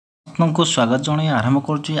आपको स्वागत जन आरंभ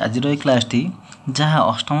करुच्ची आज क्लास टी जहाँ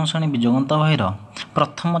अष्टम श्रेणी विजयगंत बहिर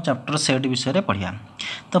प्रथम चैप्टर सेट विषय पढ़िया।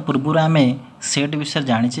 तो पूर्व आम सेट विषय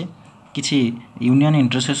जाचे किसी यूनियन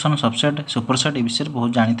इंटरसेक्शन सबसेट सुपरसेट ए विषय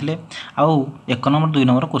बहुत जानी आउ 1 नंबर 2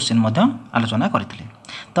 नंबर क्वेश्चन आलोचना करते।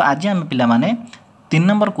 तो आज आम पे 3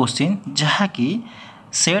 नंबर क्वेश्चन जहाँकि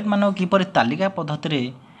सेट मान किपर तालिका पद्धति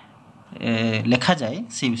लेखा जाए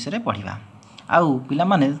से विषय पढ़ा। आउ पिला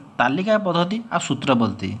माने तालिका पद्धति आ सूत्र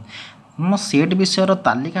पद्धति मो सेट विषय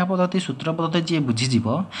तालिका पद्धति सूत्र पद्धति जी बुझीज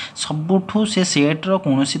सबुठू से सेट्र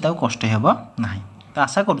कौन कष्ट हेब ना। तो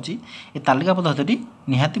आशा करुँची ये तालिका पद्धति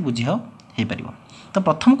निहाती बुझी हो पार। तो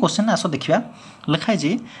प्रथम क्वेश्चन आस देखा लिखाई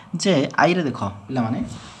जे आई रे देख पिला माने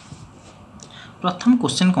प्रथम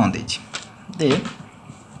क्वेश्चन कौन दे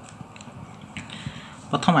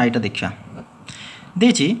प्रथम आईटा देखा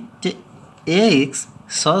देछि जे x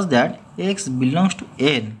such that x belongs to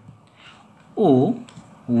n ओ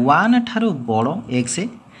 1 ठारू बड़ x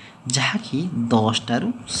जहाँकि 10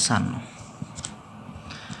 ठारू सान।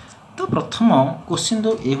 तो प्रथम क्वेश्चन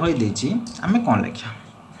तो ये आम कौन लिखा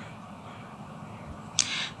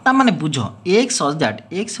ता माने बुझ x सच दैट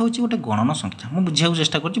x हूँ गोटे गणन संख्या मुझे बुझा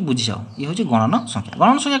चेष्टा कर बुझी जाओ ये हूँ गणन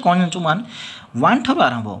संख्या कौन जानचु मान 1 ठारू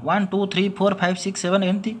आरंभ 1 2 3 4 5 6 7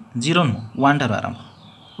 एमती 0 नुह 1 ठारू आरंभ।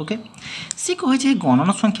 ओके सी कही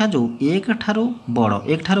गणन संख्या जो 1 ठारू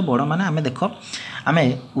बड़ माने आमे देख आमे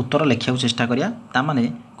उत्तर लिखा चेष्टा करिया ता माने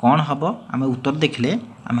कौन हम आमे उत्तर देखले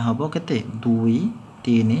आमे हम केते 2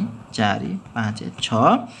 3 4 5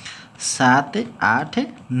 6 7 8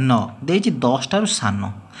 9 देछि 10 ठारू सान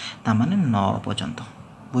ता माने 9 पर्यंत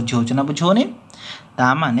बुझी होछ ना बुझोनी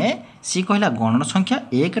ता माने सी कहला गणन संख्या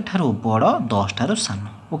 1 ठारू बड़ 10 ठारू सान।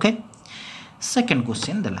 ओके सेकंड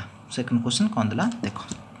क्वेश्चन देला सेकंड क्वेश्चन कौन देला देखो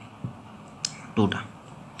टूटा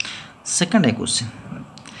सेकंड क्वेश्चन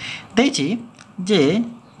देछि जे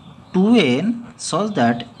 2n सच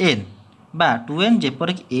दैट n बा 2n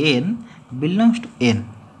जेपर कि n belongs to n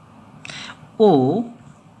O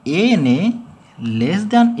n less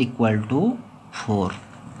than equal to 4।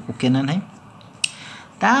 Okay ना नहीं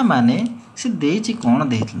ता माने से देछि कौन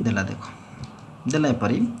देला देखो देला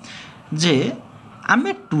एपरी जे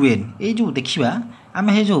आमे 2n ए जो देखिबा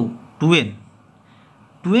आमे हे जो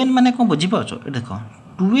 2n माने कौन बुझीपार ये देख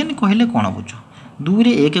 2n कहले कौन बुझ 2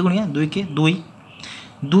 रे 1 गुणिया 2 के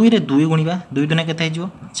 2 रे 2 गुणिया 2 दुने केते हो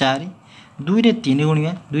 4 2 रे 3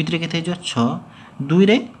 गुणिया 2 3 केते हो 6 2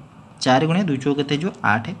 रे 4 गुणिया 2 4 केते हो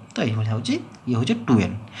 8। तो ये हूँ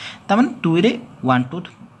 2n ता माने 2 रे 1 2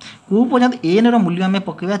 को पर्यंत n रो मूल्य आम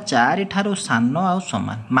पकेबा 4 ठारू सान आ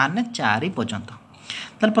समान माने 4 पर्यंत।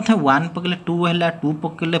 ताल प्रथम 1 पकड़े 2 है 2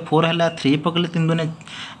 पकड़े 4 है 3 पकड़े 3 दुने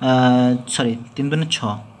सॉरी 3 दुने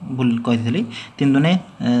 6 भूल कही 3 दुने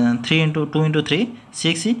 3 इंटू 2 इंटू 3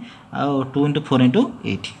 6 आउ 2 इंटू 4 इंटू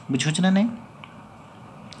 8 बुझे ना नहीं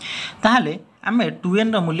ताहले आम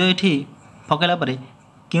 2n रो मूल्य ये पकड़ा पर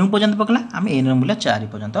क्यों पर्यंत पकड़ा आम n रो मूल्य 4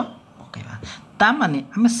 पर्यंत पकड़ा ता माने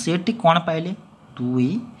आम सेट कौन पाइले 2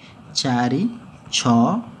 4 6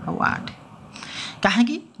 और 8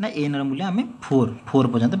 कहीं ना एन मूल्य आम 4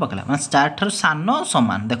 पर्यंत पकड़ा मैं 4 ठार सान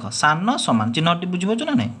सामान देख सान सामान चिन्हटी बुझीपार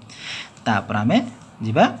ना नहीं तापर आम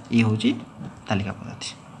जा ये हूँ तालिका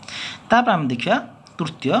पद्धति तापर आम देखा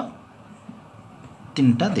तृतीय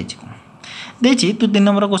 3टा देछि तू 3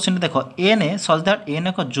 नंबर क्वेश्चन देख एन सच दैट एन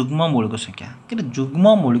एक जुग्म मौलिक संख्या कि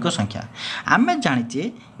जुग्म मौलिक संख्या आम जाचे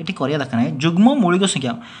ये करिया दरकार नहीं जुग्म मौलिक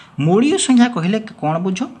संख्या कहले कौन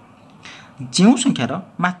बुझ जो संख्यार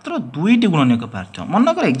मात्र 2टी गुणनीयक पार्थ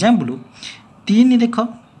मनकर एग्जाम्पल 3 देख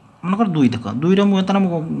मनकर 2 देख 2 तार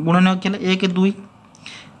गुणनीयक है 1 2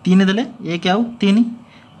 3 देले 1 आउ 3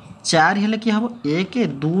 4 हेले कि हम 1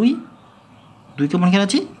 2 2 के पणख्यार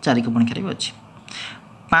अच्छी 4 के पणख्यार भी अच्छी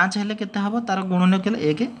 5 हेले केते हम तार गुणनीयक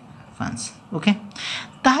है 1 5। ओके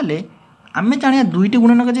ताहले आम जाना 2टी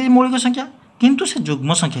गुणनीयक जे मौलिक संख्या किंतु से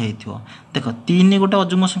जुग्म संख्या हो देख 3 गोटे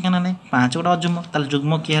अजुग्म संख्या ना नहीं 5 गोटे अजुग्म ताल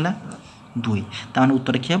जुग्म किए है 2 ताने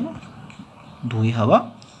उत्तर किए हम 2 हम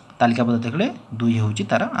तालिका पद्धति देखले 2 हूँ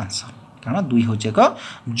तार आंसर कारण 2 हूँ एक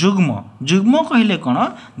जुग्म जुग्म कहले कौन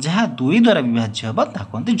जहाँ 2 द्वारा विभाज्य हम ता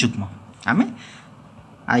कहते जुग्म। आम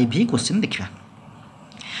आई भी क्वेश्चन देखा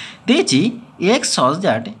देछि x सच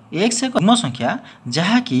दैट x एक जुग्म संख्या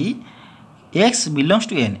जहाँकि x belongs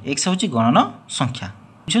to n x हूँ गणन संख्या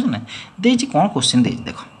बुझे ना देछि कौन क्वेश्चन दे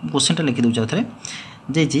देख क्वेश्चन लिखि दूँ थे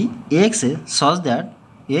देछि x सच दैट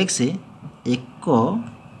x एक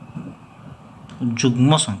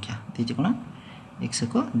जुग्म संख्या देछि कौन x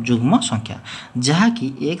एक जुग्म संख्या जहाँकि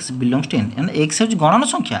x belongs to n x हूँ गणन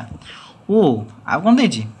संख्या ओ आ कौन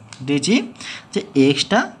देछि जे x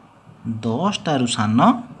टा 10 ठारू सान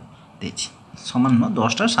देछि समान नुह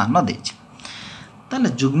 10 ठार सान देछि ताले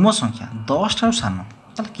जुग्म संख्या 10 ठार सान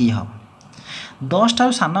ताले की हम 10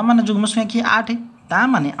 ठार सान माने जुग्म संख्या की 8 ता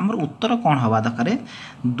माने हमर उत्तर कोन हवा दरकार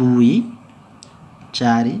 2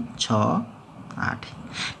 4 6 8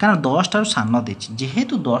 कारण 10 ठार सान देछि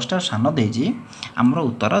जेहेतु 10 ठार सान देछि हमर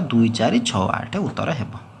उत्तर 2 4 6 8 उत्तर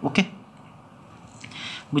हेबो ओके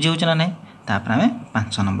बुझे होछ ना नहीं तापर हमें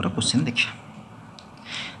 5 नंबर क्वेश्चन देखिया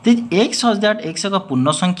x सच दैट x एक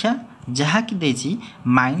पूर्ण संख्या जहाँ कि देछि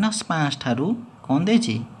 -5 ठारू कौन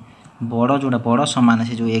देछि बड़ जोड़ा बड़ समान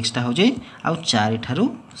से जो x टा हो जे आ 4 ठारू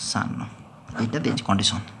सान एटा देछि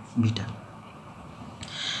कंडीशन बीटा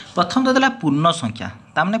प्रथम तो देला पूर्ण संख्या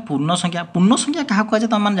तामने पूर्ण संख्या कहा कह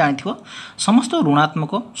तुम मैंने जानी समस्त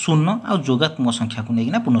ऋणात्मक शून्य आ जोगात्मक संख्या को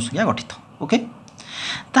लेकिन पूर्ण संख्या गठित ओके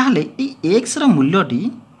ताहले एक्स मूल्यटी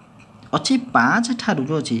अच्छी 5 ठारू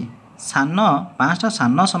जो अच्छी सान 5 टा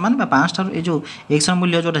सान सामान 5 ठारू ये जो एक्स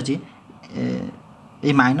मूल्य जोटा अच्छी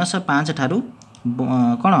ये -5 ठारू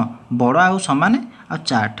कौन बड़ आउ सामान आ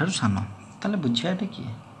 4 ठारू सान ताले बुझिया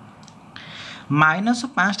किए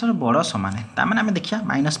 -5 ठारू बड़ सामान ताମାନେ आम देखिया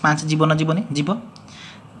 -5 जीवन जीवनी जीव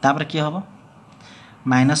तापर किए हम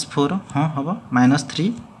 -4 हाँ हम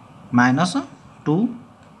 -3 -2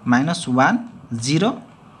 -1 0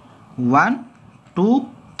 1 2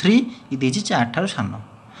 3 ये देछि 4 ठारू सान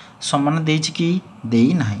समान देछि कि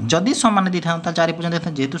देई नाही जदि समान दे था 4 पर्यंत देता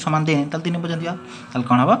जेतु समान देनी ताल 3 पर्यंत दिया ताल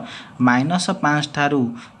कोन हबो -5 ठारू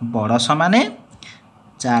बड़ समान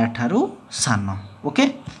 4 ठारू सान ओके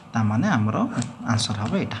ता माने हमरो आंसर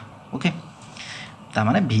हबो एटा ओके ता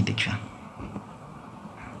माने भी देखिया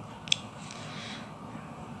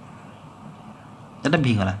एटा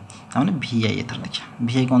भी गला ता माने भी आई एथर देखिया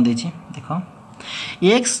भी आई कोन देछि देखो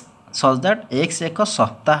x सच दैट x एक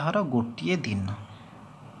सप्ताहर गोटिए दिन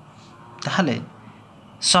ताहले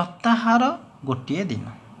सप्ताहर गोटिए दिन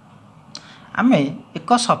आमे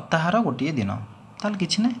एक सप्ताहर गोटिए दिन ताल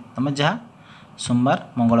किछि नै तमे जहा सोमवार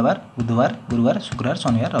मंगलवार बुधवार गुरुवार शुक्रवार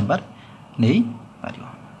शनिवार रविवार नहीं पारियो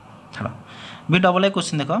छाड़ भी डबल ए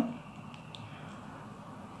क्वेश्चन देख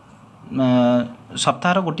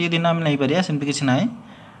सप्ताह गोटे दिन आम नहीं पारिया सेमती किसी ना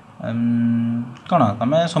कौन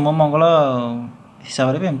तुम सोम मंगल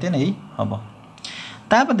हिसाब से एमती नहीं हम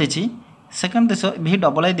तापर देछि सेकेंड देश भी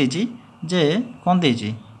डबल ए देछि जे कौन देछि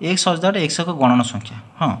एक्स सच दैट एक्स एक गणन संख्या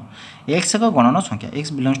हाँ एक्स एक गणन संख्या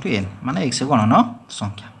एक्स बिलोंग्स टू एन माने एक्स गणन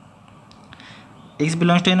संख्या एक्स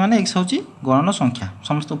बिलोंग्स टू एन माने एक्स होची गणन संख्या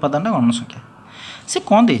समस्त उपादान गणन संख्या से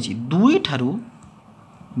कौन देछि 2 ठारू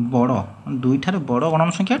बड़ गणन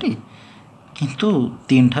संख्याटी किंतु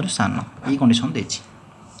 3 ठारू सान ये कंडीशन देछि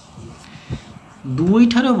 2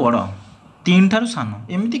 ठारू बड़ 3 ठारू सान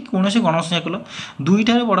एमती कौन से गणन संख्या कल 2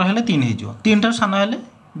 ठारू बड़ हेले 3 हो 3 ठारू सान हेले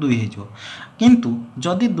 2 हो किंतु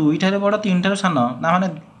जदि 2 ठारू बड़ 3 ठारू सान ना माने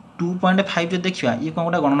 2.5 जो देखिया ये कौन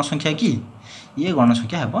गोटा गणन संख्या कि ये गणन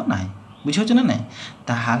संख्या हेबो नाही बुझे ना नहीं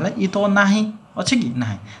ताहले ये तो नाही अच्छे कि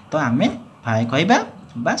ना तो आम पाए कहबा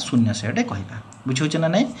बा शून्य सेट कहबा बुझे ना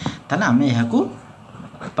नहीं ताहले आम यहाँ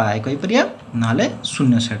पाए कही परिया नाले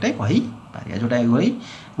शून्य सेट कही पारिया जोटा ये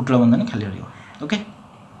उट्टल बंधन खाली रहियो ओके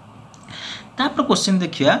तापर क्वेश्चन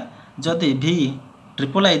देखिया जदि भी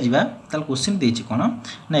ट्रिपल आई जीवा ताल क्वेश्चन देछि कोन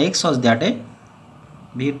ना एक्स सच दैट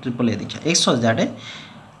भी ट्रिपल आई देखिया एक्स सच दैट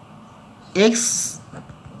एक्स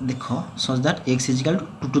देखो such that x is equal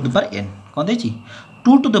to to the power N कौन देछि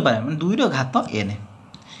 2 टू द पावर 2 रो घात एन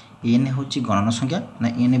एन होची गणन संख्या ना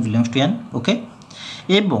N belongs to N okay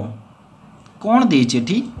एवं कौन देछि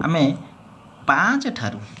एठी आमे 5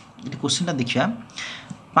 ठारू एठी क्वेश्चनटा देखिया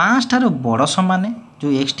 5 ठारू बड़ समान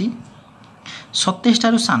जो एक्स टी 27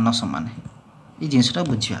 ठारू सान समान ये जिनसटा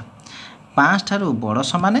बुझिया 5 ठारू बड़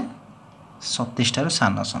समान 27 ठारू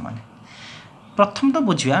सान समान प्रथम तो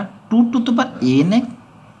बुझिया 2 टू द पावर एन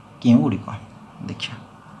क्यों गुड़िक देखिए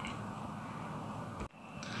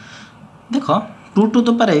देख 2 टू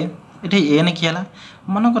द पावर ये एन किए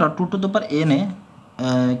मनकर 2 टू द पावर एन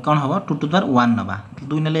कौन हम 2 टू द पावर 1 नवा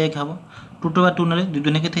 2 ने 1 हम 2 टू द पावर 2 ने 2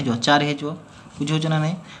 दुने के 4 हो बुझे ना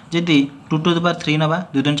नहीं जदि 2 टू द पावर 3 नवा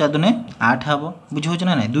 2 दुने 4 दुने 8 हम बुझे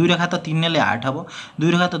ना नहीं 2 घात 3 ने 8 हम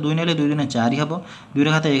 2 घात 2 ने 2 दुने 4 हम 2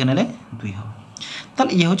 घात 1 ने 2 हम तो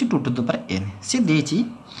ये हूँ 2 to the power N C देछि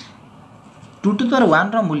 2 टू द पावर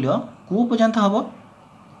 1 रो मूल्य को पर्यंत हम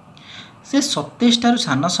से 27 ठारू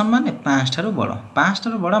सान समान 5 ठारू बड़ 5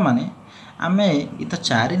 ठारू बड़ माने आमे ये तो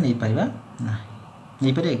 4 नहीं पारिबा ना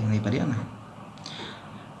नहीं पारिया ना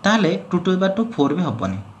ताहले 2 टू द पावर 2 4 भी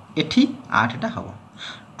हबनी एठी 8 टा हबो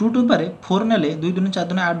 2 टू द पावर 4 नेले 2 दुने 4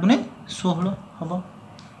 दुने 8 दुने 16 हबो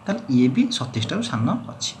ताहले ये भी 27 ठारू सान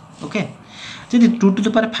अछि ओके जदि 2 टू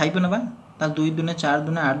द पावर 5 नबा ताल 2 दूने 4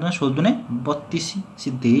 दूने 8 दूने 16 दूने 32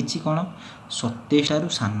 सी देइछि कोन 27 टारु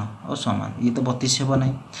सान और समान ये तो 32 हेबो नै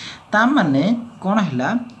ता माने कोन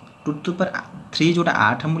हैला 2 टू पर 3 जोटा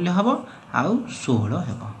 8 मूल्य हबो आउ 16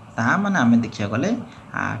 हेबो ता माने आमे देखिया गले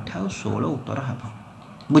 8 आउ 16 उत्तर हेबो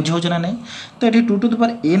बुझ होछ ना नै तो एठी 2 टू द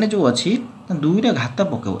पावर n जो अछि 2 रे घात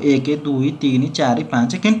पकेबो 1 2 3 4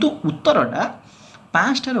 5 किंतु उत्तरटा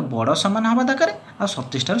 5 टार बड़ समान हवा दरकार आ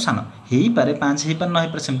 27 टार सान हेई पारे 5 हेई पारे न हेई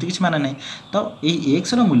पारे सेमति किछ माने नै तो एई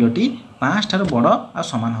x रो मूल्यटी 5 टार बड़ आ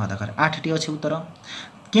समान हवा दरकार 8 टी अछि उत्तर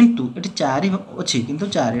किंतु एठी 4 अछि किंतु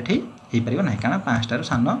 4 एठी हेई परिबो नै कारण 5 टार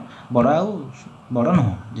सान बड़ आ बड़ न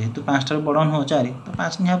हो जेहेतु 5 टार बड़ न हो 4 तो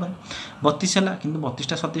 5 नि हबो 32 हला किंतु 32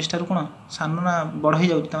 टा 27 टार कोन सान ना बड़ हेई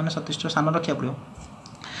जाउछि त माने 27 टा सान रखिया पड़ियो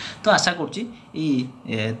तो आशा करछि ई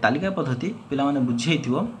तालिका पद्धति पिला माने बुझी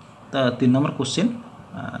हेतिबो तो 3 नंबर क्वेश्चन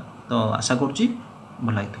तो आशा करछि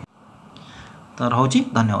भलाई तो रहउछि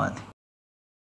धन्यवाद।